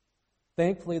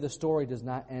 Thankfully, the story does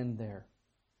not end there.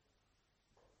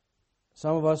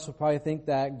 Some of us will probably think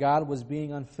that God was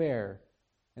being unfair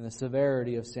and the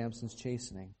severity of Samson's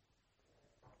chastening.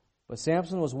 But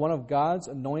Samson was one of God's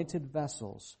anointed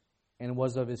vessels and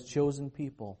was of his chosen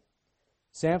people.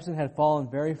 Samson had fallen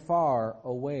very far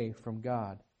away from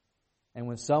God. And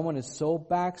when someone is so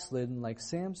backslidden like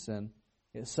Samson,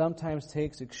 it sometimes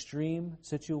takes extreme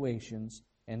situations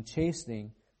and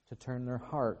chastening to turn their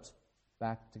heart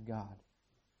back to God.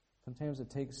 Sometimes it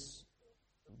takes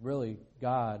really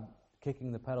God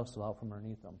kicking the pedestal out from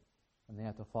underneath them, and they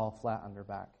have to fall flat on their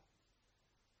back.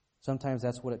 Sometimes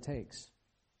that's what it takes.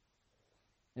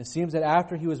 It seems that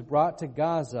after he was brought to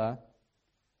Gaza,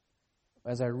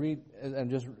 as I read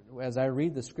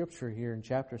the scripture here in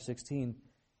chapter 16,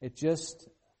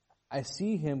 I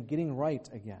see him getting right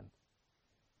again.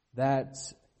 That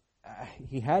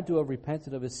he had to have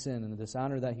repented of his sin and the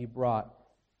dishonor that he brought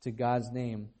to God's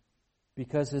name,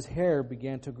 because his hair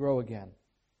began to grow again.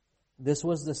 This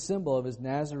was the symbol of his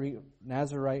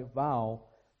Nazirite vow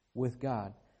with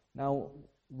God. Now,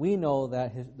 we know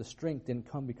that the strength didn't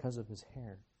come because of his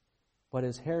hair, but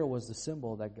his hair was the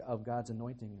symbol of God's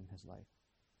anointing in his life.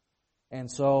 And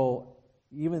so,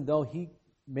 even though he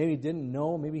maybe didn't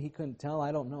know, maybe he couldn't tell,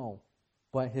 I don't know,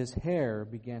 but his hair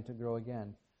began to grow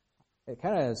again. It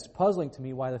kind of is puzzling to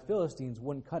me why the Philistines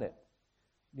wouldn't cut it,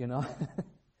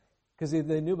 because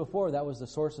they knew before that was the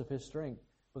source of his strength.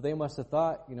 But they must have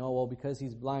thought, well, because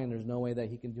he's blind, there's no way that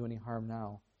he can do any harm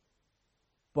now.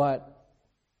 But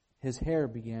his hair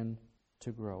began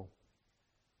to grow.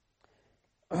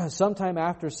 Sometime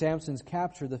after Samson's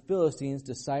capture, the Philistines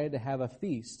decided to have a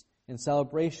feast in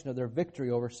celebration of their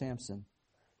victory over Samson.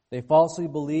 They falsely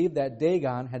believed that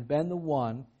Dagon had been the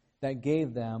one that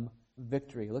gave them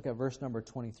victory. Look at verse number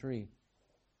 23. It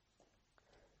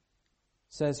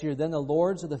says here, "Then the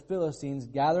lords of the Philistines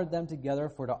gathered them together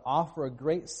for to offer a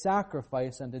great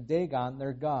sacrifice unto Dagon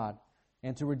their god,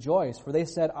 and to rejoice. For they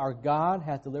said, Our God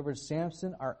hath delivered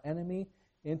Samson, our enemy,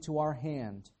 into our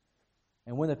hand.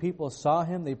 And when the people saw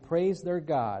him, they praised their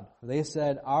God. For they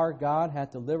said, Our God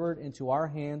hath delivered into our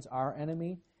hands our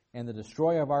enemy, and the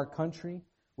destroyer of our country,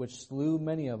 which slew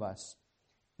many of us.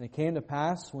 And it came to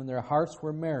pass, when their hearts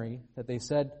were merry, that they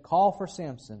said, Call for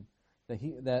Samson,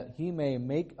 that he may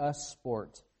make us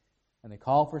sport. And they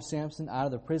called for Samson out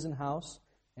of the prison house,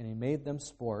 and he made them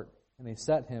sport, and they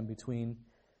set him between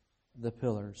the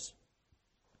pillars."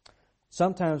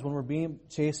 Sometimes when we're being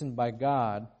chastened by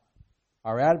God,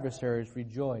 our adversaries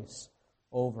rejoice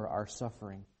over our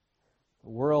suffering.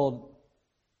 The world,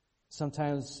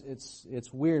 sometimes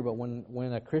it's weird, but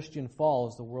when a Christian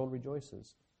falls, the world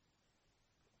rejoices.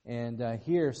 And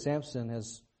here, Samson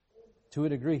has, to a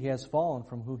degree, he has fallen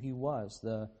from who he was,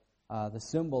 the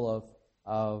symbol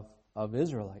of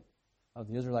Israelite, of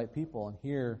the Israelite people. And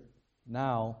here,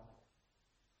 now,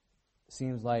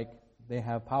 seems like they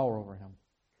have power over him.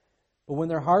 But when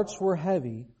their hearts were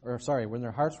when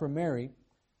their hearts were merry,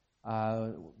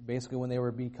 basically when they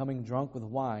were becoming drunk with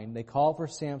wine, they called for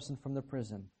Samson from the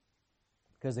prison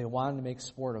because they wanted to make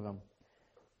sport of him.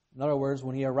 In other words,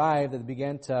 when he arrived, they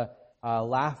began to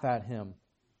laugh at him,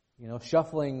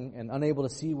 shuffling and unable to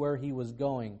see where he was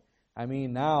going. I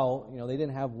mean, now, they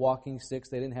didn't have walking sticks,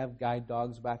 they didn't have guide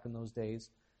dogs back in those days.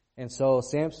 And so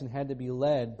Samson had to be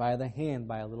led by the hand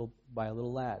by a little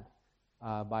lad,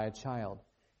 by a child.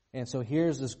 And so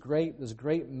here's this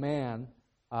great man,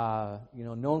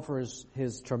 known for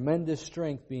his tremendous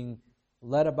strength, being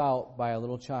led about by a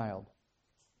little child.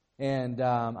 And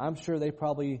I'm sure they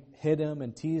probably hit him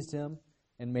and teased him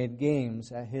and made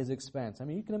games at his expense. I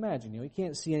mean, you can imagine, he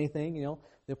can't see anything,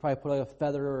 they'll probably put like a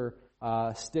feather or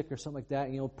a stick or something like that,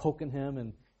 poking him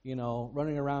and,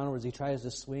 running around as he tries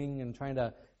to swing and trying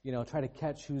to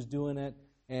catch who's doing it.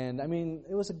 And I mean,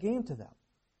 it was a game to them.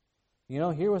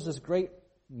 Here was this great,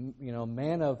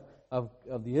 man of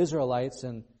the Israelites,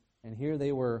 and here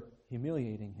they were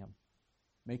humiliating him,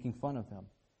 making fun of him,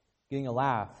 getting a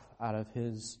laugh out of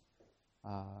his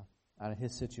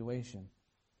situation.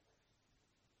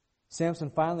 Samson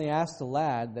finally asked the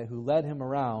lad who led him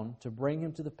around to bring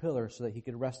him to the pillar so that he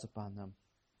could rest upon them.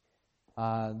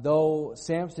 Though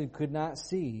Samson could not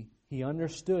see, he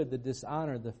understood the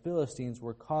dishonor the Philistines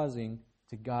were causing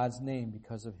to God's name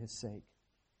because of his sake.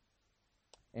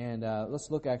 And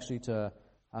let's look actually to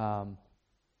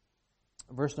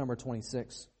verse number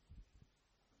 26.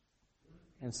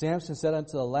 "And Samson said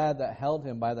unto the lad that held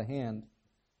him by the hand,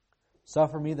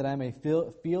 Suffer me that I may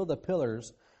feel the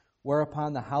pillars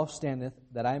whereupon the house standeth,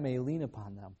 that I may lean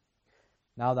upon them.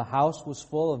 Now the house was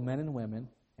full of men and women,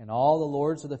 and all the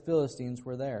lords of the Philistines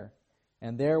were there.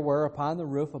 And there were upon the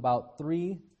roof about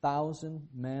 3,000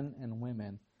 men and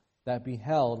women that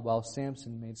beheld while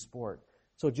Samson made sport."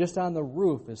 So just on the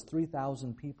roof is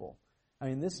 3,000 people. I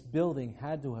mean, this building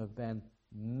had to have been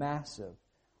massive.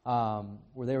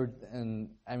 Where they were, and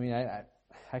I mean,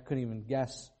 I couldn't even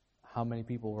guess how many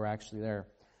people were actually there.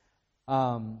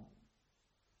 And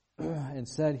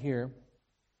said here,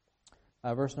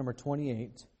 verse number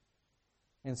 28,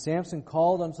 and Samson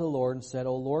called unto the Lord and said,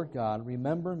 O Lord God,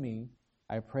 remember me,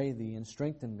 I pray thee, and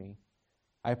strengthen me.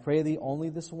 I pray thee only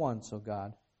this once, O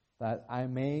God, that I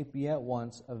may be at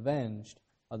once avenged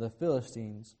of the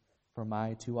Philistines for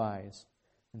my 2 eyes.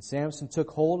 And Samson took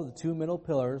hold of the 2 middle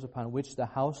pillars upon which the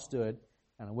house stood,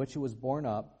 and on which it was borne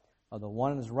up, of the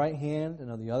one on his right hand and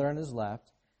of the other on his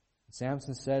left. And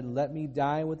Samson said, Let me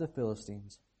die with the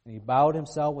Philistines. And he bowed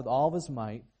himself with all of his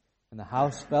might, and the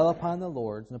house fell upon the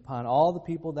lords and upon all the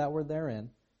people that were therein.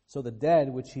 So the dead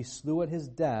which he slew at his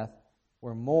death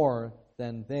were more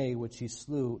than they which he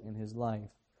slew in his life.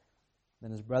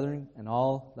 Then his brethren and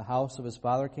all the house of his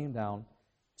father came down,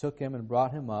 took him and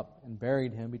brought him up, and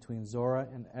buried him between Zorah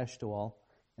and Eshtaol,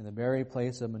 in the burial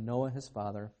place of Manoah his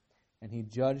father, and he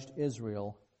judged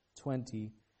Israel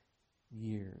 20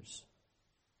 years.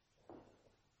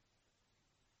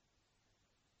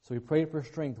 So he prayed for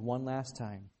strength one last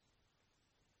time,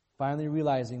 finally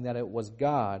realizing that it was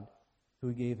God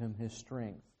who gave him his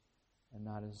strength and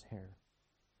not his hair.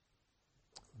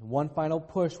 In one final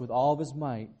push with all of his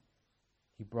might,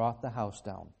 he brought the house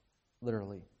down,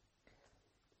 literally.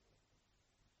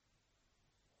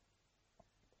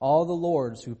 All the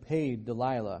lords who paid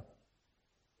Delilah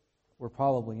were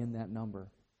probably in that number,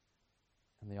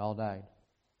 and they all died.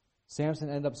 Samson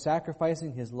ended up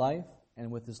sacrificing his life,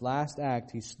 and with his last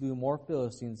act, he slew more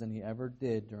Philistines than he ever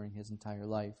did during his entire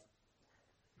life.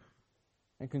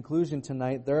 In conclusion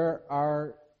tonight, there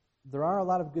are a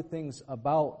lot of good things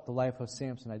about the life of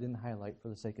Samson I didn't highlight for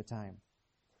the sake of time.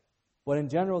 But in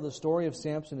general, the story of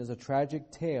Samson is a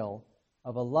tragic tale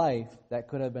of a life that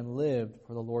could have been lived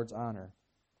for the Lord's honor,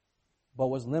 but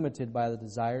was limited by the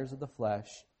desires of the flesh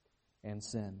and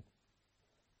sin.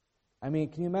 I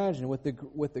mean, can you imagine, with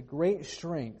the great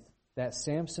strength that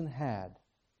Samson had,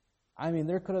 I mean,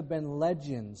 there could have been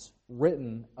legends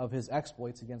written of his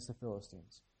exploits against the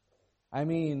Philistines. I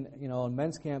mean, you know, in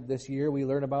men's camp this year, we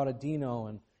learned about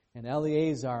Adino and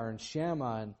Eleazar and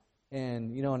Shammah,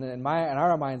 and you know, in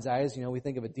our mind's eyes, you know, we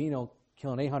think of Adino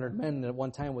killing 800 men at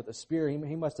one time with a spear.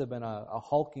 He must have been a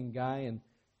hulking guy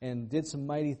and did some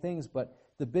mighty things. But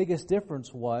the biggest difference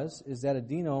is that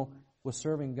Adino was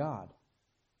serving God.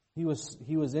 He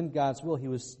was in God's will. He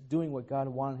was doing what God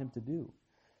wanted him to do.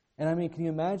 And I mean, can you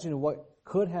imagine what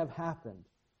could have happened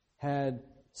had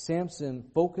Samson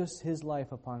focused his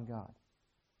life upon God?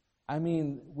 I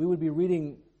mean, we would be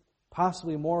reading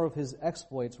possibly more of his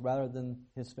exploits rather than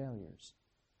his failures,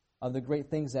 of the great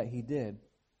things that he did.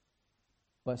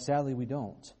 But sadly, we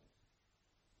don't.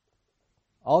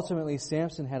 Ultimately,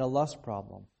 Samson had a lust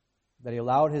problem that he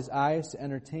allowed his eyes to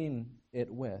entertain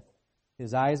it with.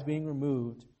 His eyes being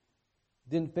removed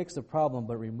didn't fix the problem,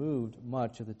 but removed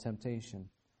much of the temptation.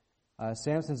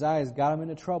 Samson's eyes got him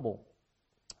into trouble.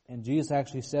 And Jesus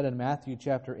actually said in Matthew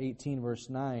chapter 18, verse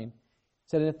 9,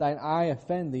 said, If thine eye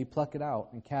offend thee, pluck it out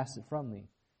and cast it from thee.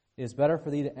 It is better for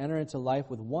thee to enter into life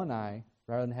with one eye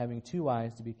rather than having 2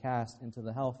 eyes to be cast into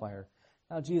the hellfire.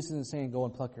 Now, Jesus isn't saying go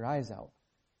and pluck your eyes out.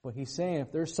 But he's saying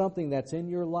if there's something that's in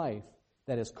your life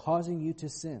that is causing you to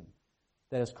sin,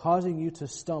 that is causing you to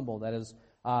stumble, that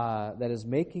is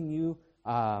making you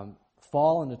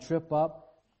fall and to trip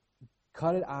up,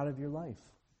 cut it out of your life.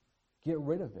 Get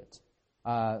rid of it.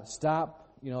 Stop,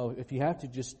 you know, if you have to,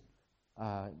 just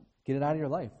get it out of your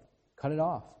life. Cut it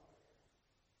off.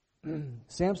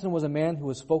 Samson was a man who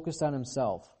was focused on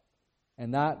himself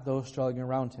and not those struggling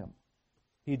around him.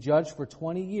 He judged for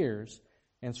 20 years,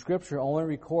 and Scripture only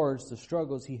records the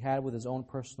struggles he had with his own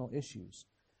personal issues.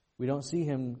 We don't see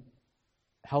him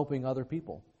helping other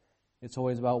people. It's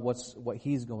always about what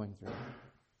he's going through.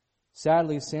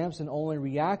 Sadly, Samson only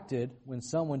reacted when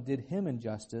someone did him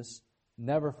injustice,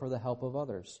 never for the help of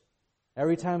others.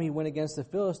 Every time he went against the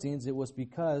Philistines, it was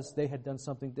because they had done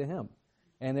something to him.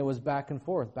 And it was back and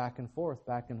forth, back and forth,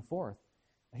 back and forth.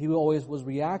 He always was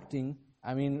reacting.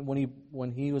 I mean,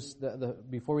 when he was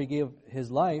before he gave his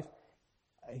life,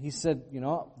 he said, you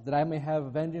know, that I may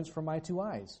have vengeance for my 2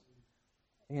 eyes.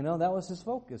 You know, that was his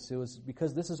focus. It was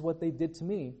because this is what they did to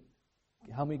me.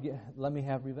 Let me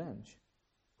have revenge.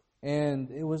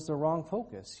 And it was the wrong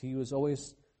focus. He was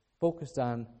always focused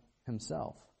on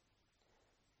himself.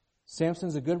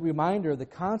 Samson's a good reminder of the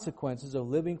consequences of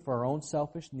living for our own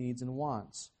selfish needs and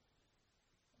wants.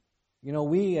 You know,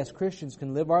 we as Christians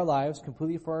can live our lives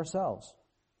completely for ourselves.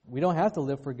 We don't have to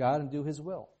live for God and do His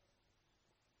will.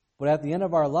 But at the end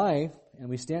of our life, and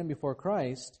we stand before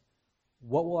Christ,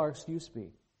 what will our excuse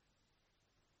be?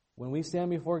 When we stand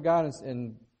before God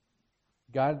and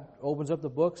God opens up the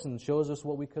books and shows us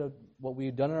what we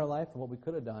had done in our life and what we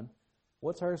could have done,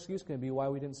 what's our excuse going to be why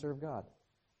we didn't serve God?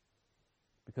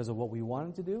 Because of what we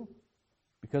wanted to do?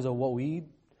 Because of what we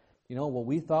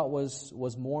thought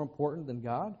was more important than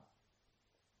God?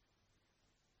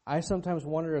 I sometimes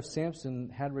wonder if Samson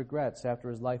had regrets after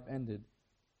his life ended,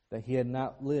 that he had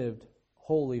not lived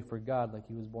wholly for God like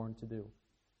he was born to do.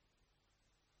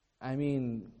 I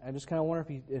mean, I just kind of wonder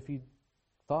if he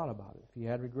thought about it, if he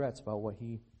had regrets about what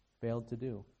he failed to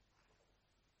do.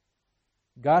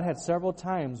 God had several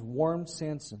times warned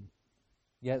Samson,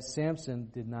 yet Samson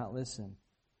did not listen.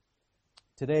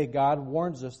 Today, God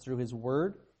warns us through His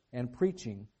Word and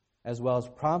preaching, as well as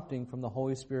prompting from the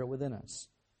Holy Spirit within us.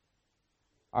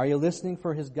 Are you listening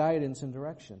for His guidance and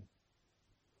direction,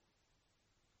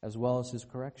 as well as His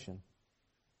correction?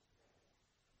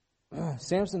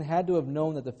 Samson had to have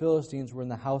known that the Philistines were in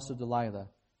the house of Delilah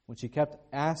when she kept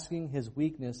asking his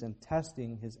weakness and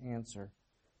testing his answer.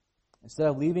 Instead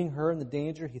of leaving her in the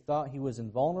danger, he thought he was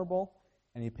invulnerable,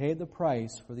 and he paid the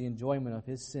price for the enjoyment of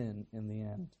his sin in the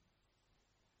end.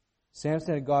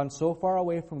 Samson had gone so far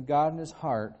away from God in his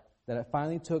heart that it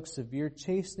finally took severe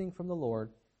chastening from the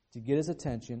Lord to get his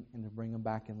attention and to bring him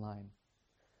back in line.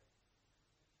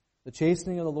 The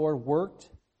chastening of the Lord worked,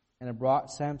 and it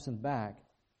brought Samson back,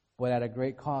 but at a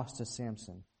great cost to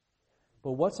Samson.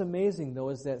 But what's amazing, though,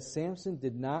 is that Samson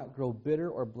did not grow bitter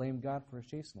or blame God for his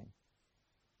chastening.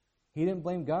 He didn't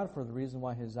blame God for the reason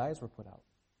why his eyes were put out.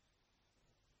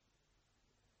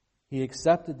 He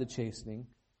accepted the chastening,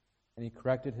 and he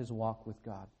corrected his walk with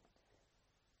God.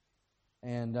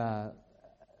 And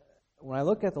when I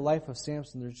look at the life of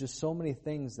Samson, there's just so many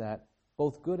things that,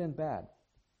 both good and bad.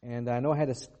 And I know I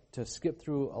had to skip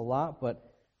through a lot, but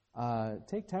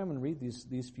take time and read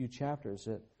these few chapters.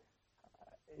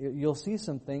 You'll see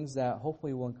some things that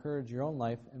hopefully will encourage your own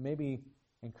life and maybe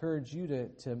encourage you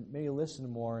to maybe listen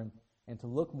more and to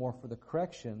look more for the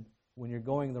correction when you're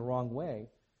going the wrong way.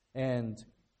 And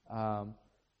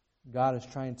God is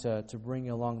trying to bring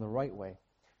you along the right way.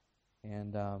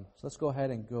 And so let's go ahead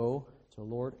and go to the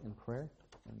Lord in prayer.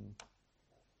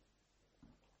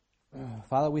 And,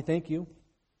 Father, we thank you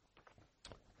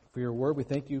for your word. We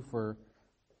thank you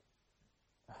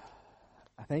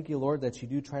I thank you, Lord, that you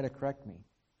do try to correct me.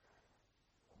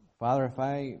 Father,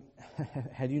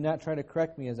 had you not tried to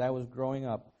correct me as I was growing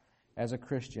up as a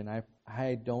Christian,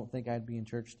 I don't think I'd be in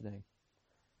church today.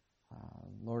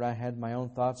 Lord, I had my own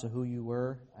thoughts of who you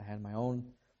were. I had my own,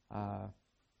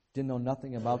 didn't know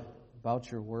nothing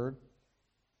about your word,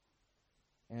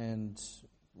 and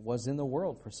was in the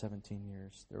world for 17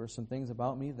 years. There were some things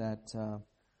about me that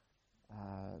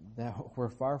were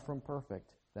far from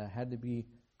perfect, that had to be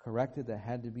corrected, that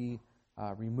had to be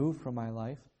removed from my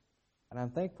life. And I'm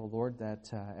thankful, Lord,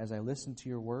 that as I listen to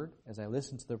your word, as I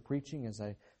listen to the preaching, as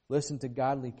I listen to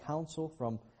godly counsel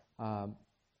from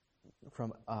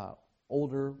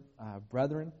older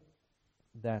brethren,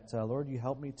 that, Lord, you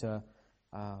help me to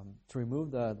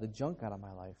remove the junk out of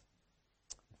my life.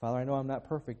 Father, I know I'm not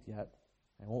perfect yet.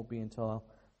 I won't be until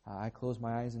I close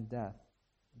my eyes in death.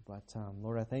 But,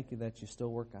 Lord, I thank you that you still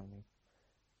work on me,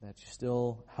 that you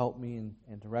still help me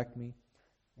and direct me.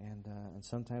 And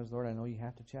sometimes, Lord, I know you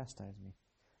have to chastise me.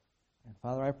 And,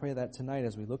 Father, I pray that tonight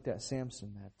as we looked at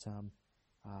Samson, that,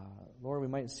 Lord, we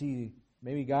might see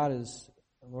maybe God is,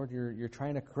 Lord, you're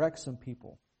trying to correct some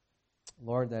people.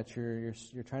 Lord, that you're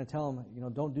trying to tell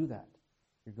them, don't do that.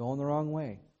 You're going the wrong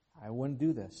way. I wouldn't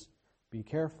do this. Be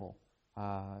careful.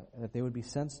 That they would be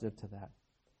sensitive to that.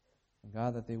 And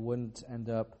God, that they wouldn't end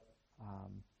up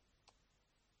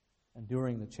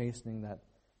enduring the chastening that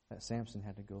Samson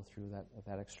had to go through at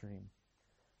that extreme.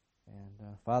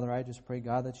 And Father, I just pray,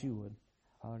 God, that you would.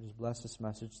 Father, just bless this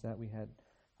message that we had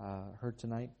heard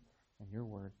tonight and your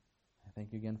word. I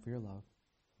thank you again for your love.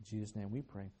 In Jesus' name we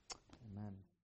pray. Amen.